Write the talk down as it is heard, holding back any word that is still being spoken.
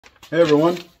Hey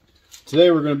everyone,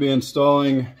 today we're going to be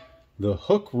installing the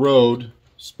Hook Road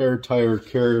spare tire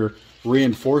carrier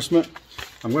reinforcement.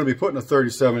 I'm going to be putting a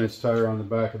 37-inch tire on the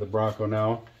back of the Bronco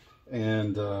now,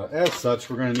 and as such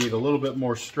we're going to need a little bit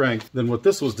more strength than what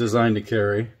this was designed to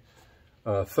carry,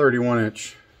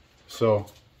 31-inch. So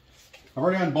I've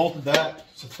already unbolted that.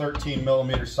 It's a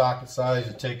 13mm socket size.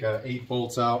 You take 8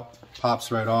 bolts out,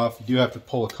 pops right off. You do have to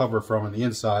pull a cover from on the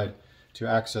inside to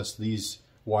access these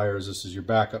wires. This is your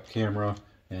backup camera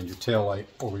and your tail light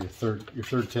over your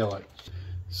third tail light.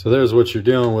 So there's what you're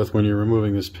dealing with when you're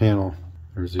removing this panel.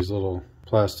 There's these little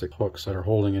plastic hooks that are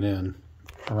holding it in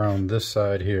around this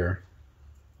side here.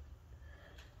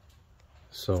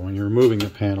 So when you're removing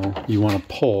the panel, you want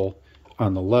to pull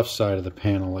on the left side of the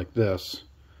panel like this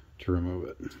to remove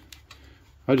it.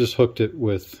 I just hooked it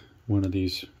with one of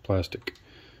these plastic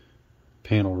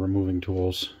panel removing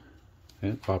tools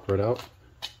and pop right out.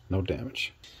 No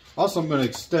damage. Also, I'm going to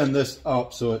extend this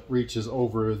up so it reaches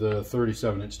over the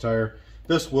 37-inch tire.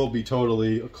 This will be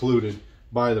totally occluded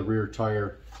by the rear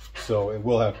tire, so it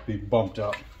will have to be bumped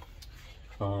up.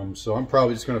 So I'm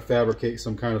probably just going to fabricate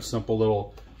some kind of simple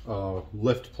little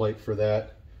lift plate for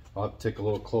that. I'll have to take a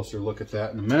little closer look at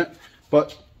that in a minute.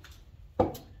 But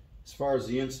as far as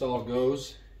the install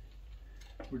goes,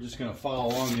 we're just going to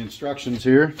follow along the instructions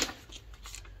here.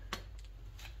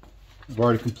 I've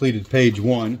already completed page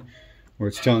 1, where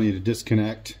it's telling you to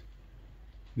disconnect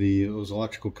those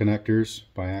electrical connectors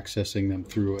by accessing them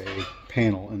through a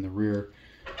panel in the rear.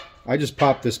 I just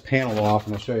popped this panel off,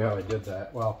 and I'll show you how I did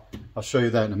that. Well, I'll show you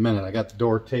that in a minute. I got the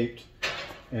door taped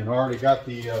and already got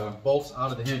the bolts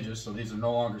out of the hinges, so these are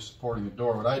no longer supporting the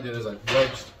door. What I did is I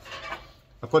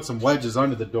put some wedges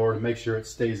under the door to make sure it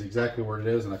stays exactly where it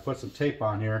is, and I put some tape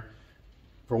on here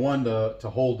for one to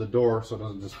hold the door so it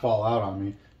doesn't just fall out on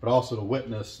me, but also to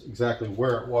witness exactly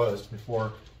where it was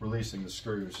before releasing the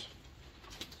screws.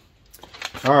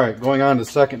 Alright, going on to the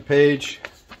second page.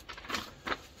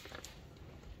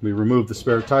 We removed the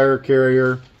spare tire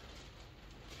carrier,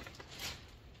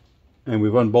 and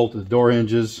we've unbolted the door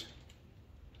hinges.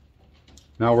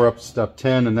 Now we're up to step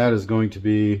 10, and that is going to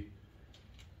be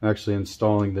actually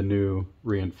installing the new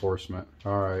reinforcement.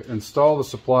 Alright, install the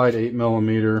supplied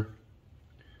 8mm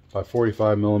by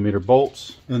 45mm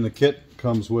bolts. In the kit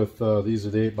comes with these are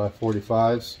the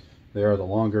 8x45s. They are the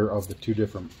longer of the 2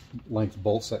 different length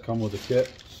bolts that come with the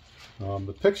kit.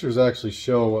 The pictures actually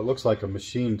show what looks like a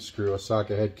machine screw, a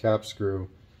socket head cap screw,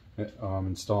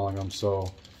 installing them.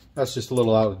 So that's just a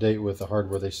little out of date with the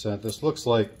hardware they sent. This looks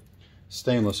like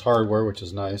stainless hardware, which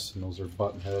is nice, and those are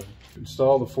button head.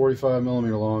 Install the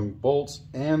 45mm long bolts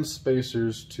and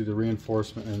spacers to the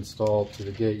reinforcement and install to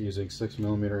the gate using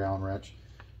 6mm Allen wrench.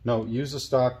 Note, use the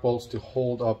stock bolts to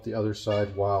hold up the other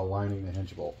side while lining the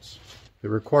hinge bolts. It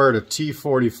required a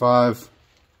T45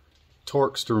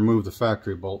 Torx to remove the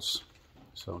factory bolts,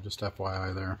 so just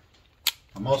FYI there.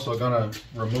 I'm also going to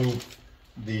remove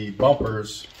the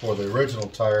bumpers for the original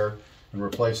tire and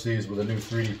replace these with a new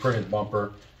 3D printed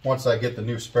bumper. Once I get the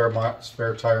new spare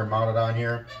tire mounted on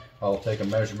here, I'll take a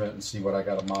measurement and see what I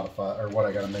got to modify, or what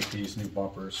I got to make these new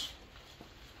bumpers.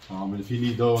 And if you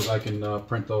need those, I can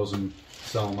print those and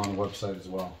sell them on the website as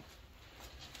well.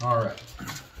 All right.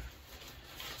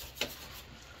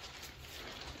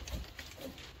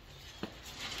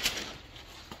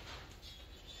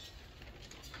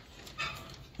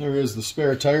 There is the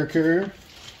spare tire carrier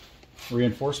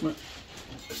reinforcement.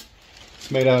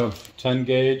 It's made out of 10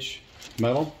 gauge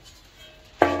metal.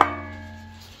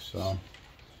 So,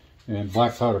 and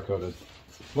black powder coated.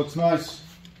 Looks nice.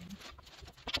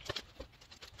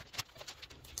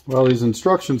 Well, these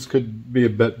instructions could be a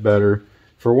bit better.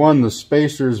 For one, the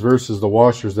spacers versus the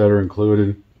washers that are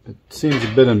included, it seems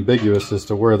a bit ambiguous as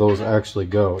to where those actually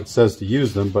go. It says to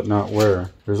use them, but not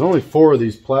where. There's only 4 of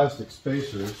these plastic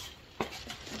spacers.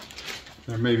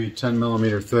 They're maybe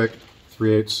 10mm thick,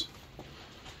 3/8.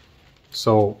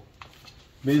 So,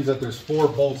 means that there's 4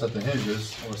 bolts at the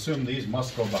hinges. I'll assume these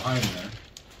must go behind there.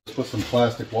 Let's put some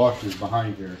plastic washers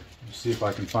behind here. Let's see if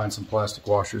I can find some plastic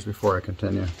washers before I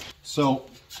continue. So,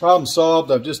 problem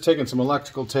solved. I've just taken some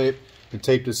electrical tape and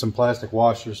taped some plastic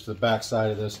washers to the back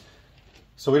side of this,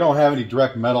 so we don't have any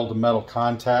direct metal to metal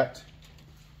contact.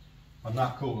 I'm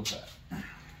not cool with that.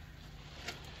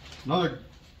 Another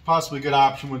possibly good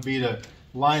option would be to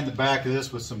line the back of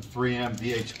this with some 3M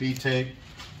VHB tape.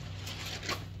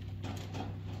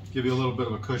 Give you a little bit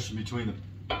of a cushion between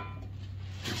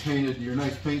your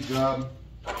nice paint job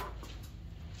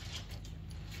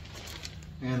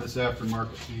and this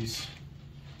aftermarket piece.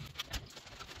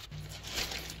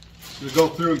 So to go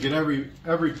through and get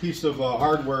every piece of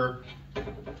hardware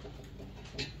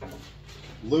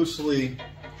loosely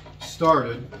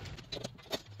started.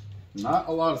 Not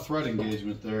a lot of thread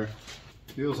engagement there.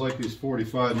 Feels like these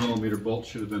 45mm bolts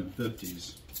should have been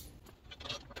 50s.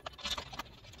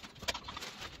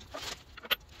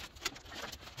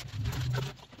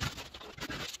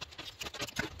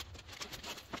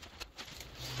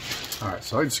 Alright,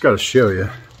 so I just got to show you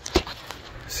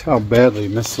how badly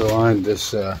misaligned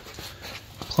this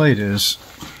plate is.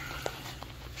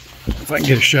 If I can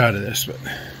get a shot of this, but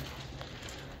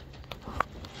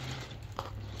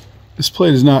this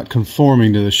plate is not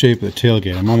conforming to the shape of the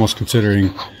tailgate. I'm almost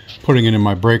considering putting it in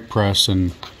my brake press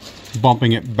and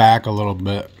bumping it back a little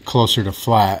bit closer to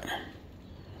flat.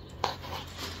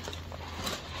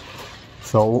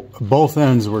 So both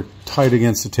ends were tight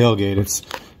against the tailgate.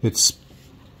 It's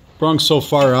sprung so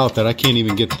far out that I can't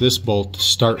even get this bolt to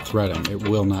start threading. It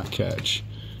will not catch.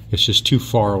 It's just too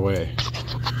far away.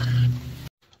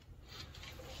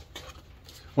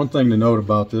 One thing to note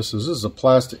about this is a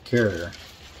plastic carrier.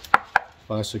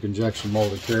 Plastic injection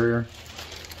molded carrier.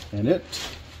 And it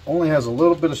only has a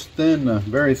little bit of thin,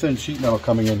 very thin sheet metal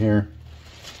coming in here,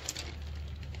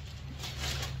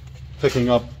 picking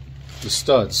up the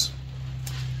studs.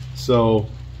 So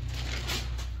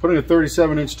putting a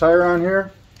 37-inch tire on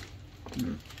here,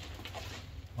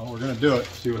 well, we're going to do it,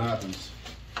 see what happens.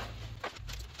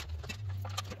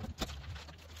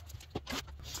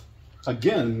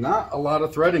 Again, not a lot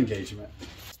of thread engagement.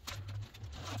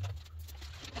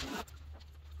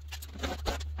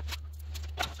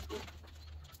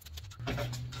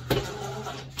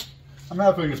 I'm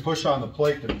having to push on the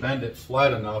plate to bend it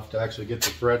flat enough to actually get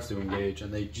the threads to engage,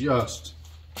 and they just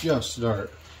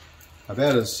start. I've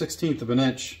added a 1/16 of an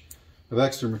inch of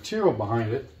extra material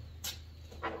behind it,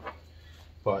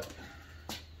 but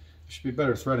there should be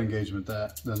better thread engagement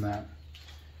than that.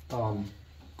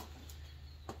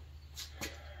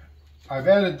 I've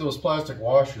added those plastic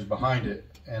washers behind it,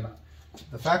 and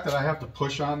the fact that I have to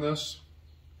push on this,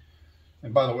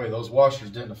 and by the way, those washers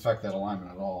didn't affect that alignment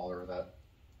at all, or that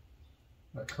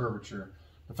curvature.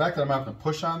 The fact that I'm having to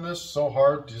push on this so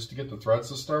hard just to get the threads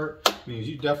to start means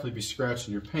you'd definitely be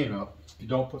scratching your paint up if you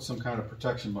don't put some kind of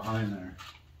protection behind there.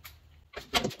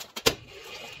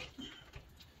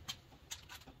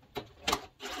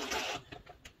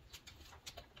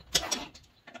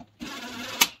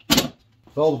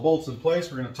 With all the bolts in place,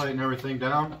 we're going to tighten everything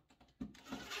down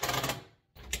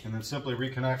and then simply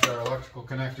reconnect our electrical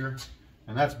connector,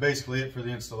 and that's basically it for the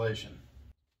installation.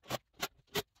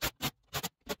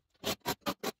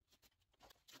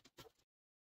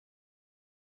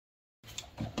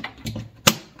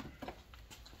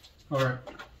 Alright,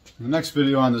 in the next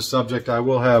video on this subject, I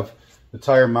will have the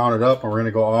tire mounted up and we're going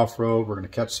to go off-road. We're going to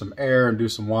catch some air and do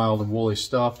some wild and woolly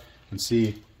stuff and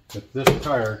see if this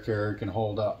tire carrier can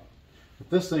hold up. If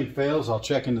this thing fails, I'll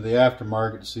check into the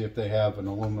aftermarket to see if they have an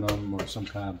aluminum or some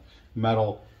kind of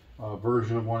metal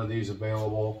version of one of these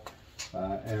available,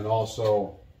 and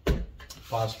also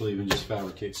possibly even just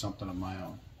fabricate something of my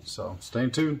own. So stay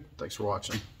tuned. Thanks for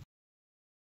watching.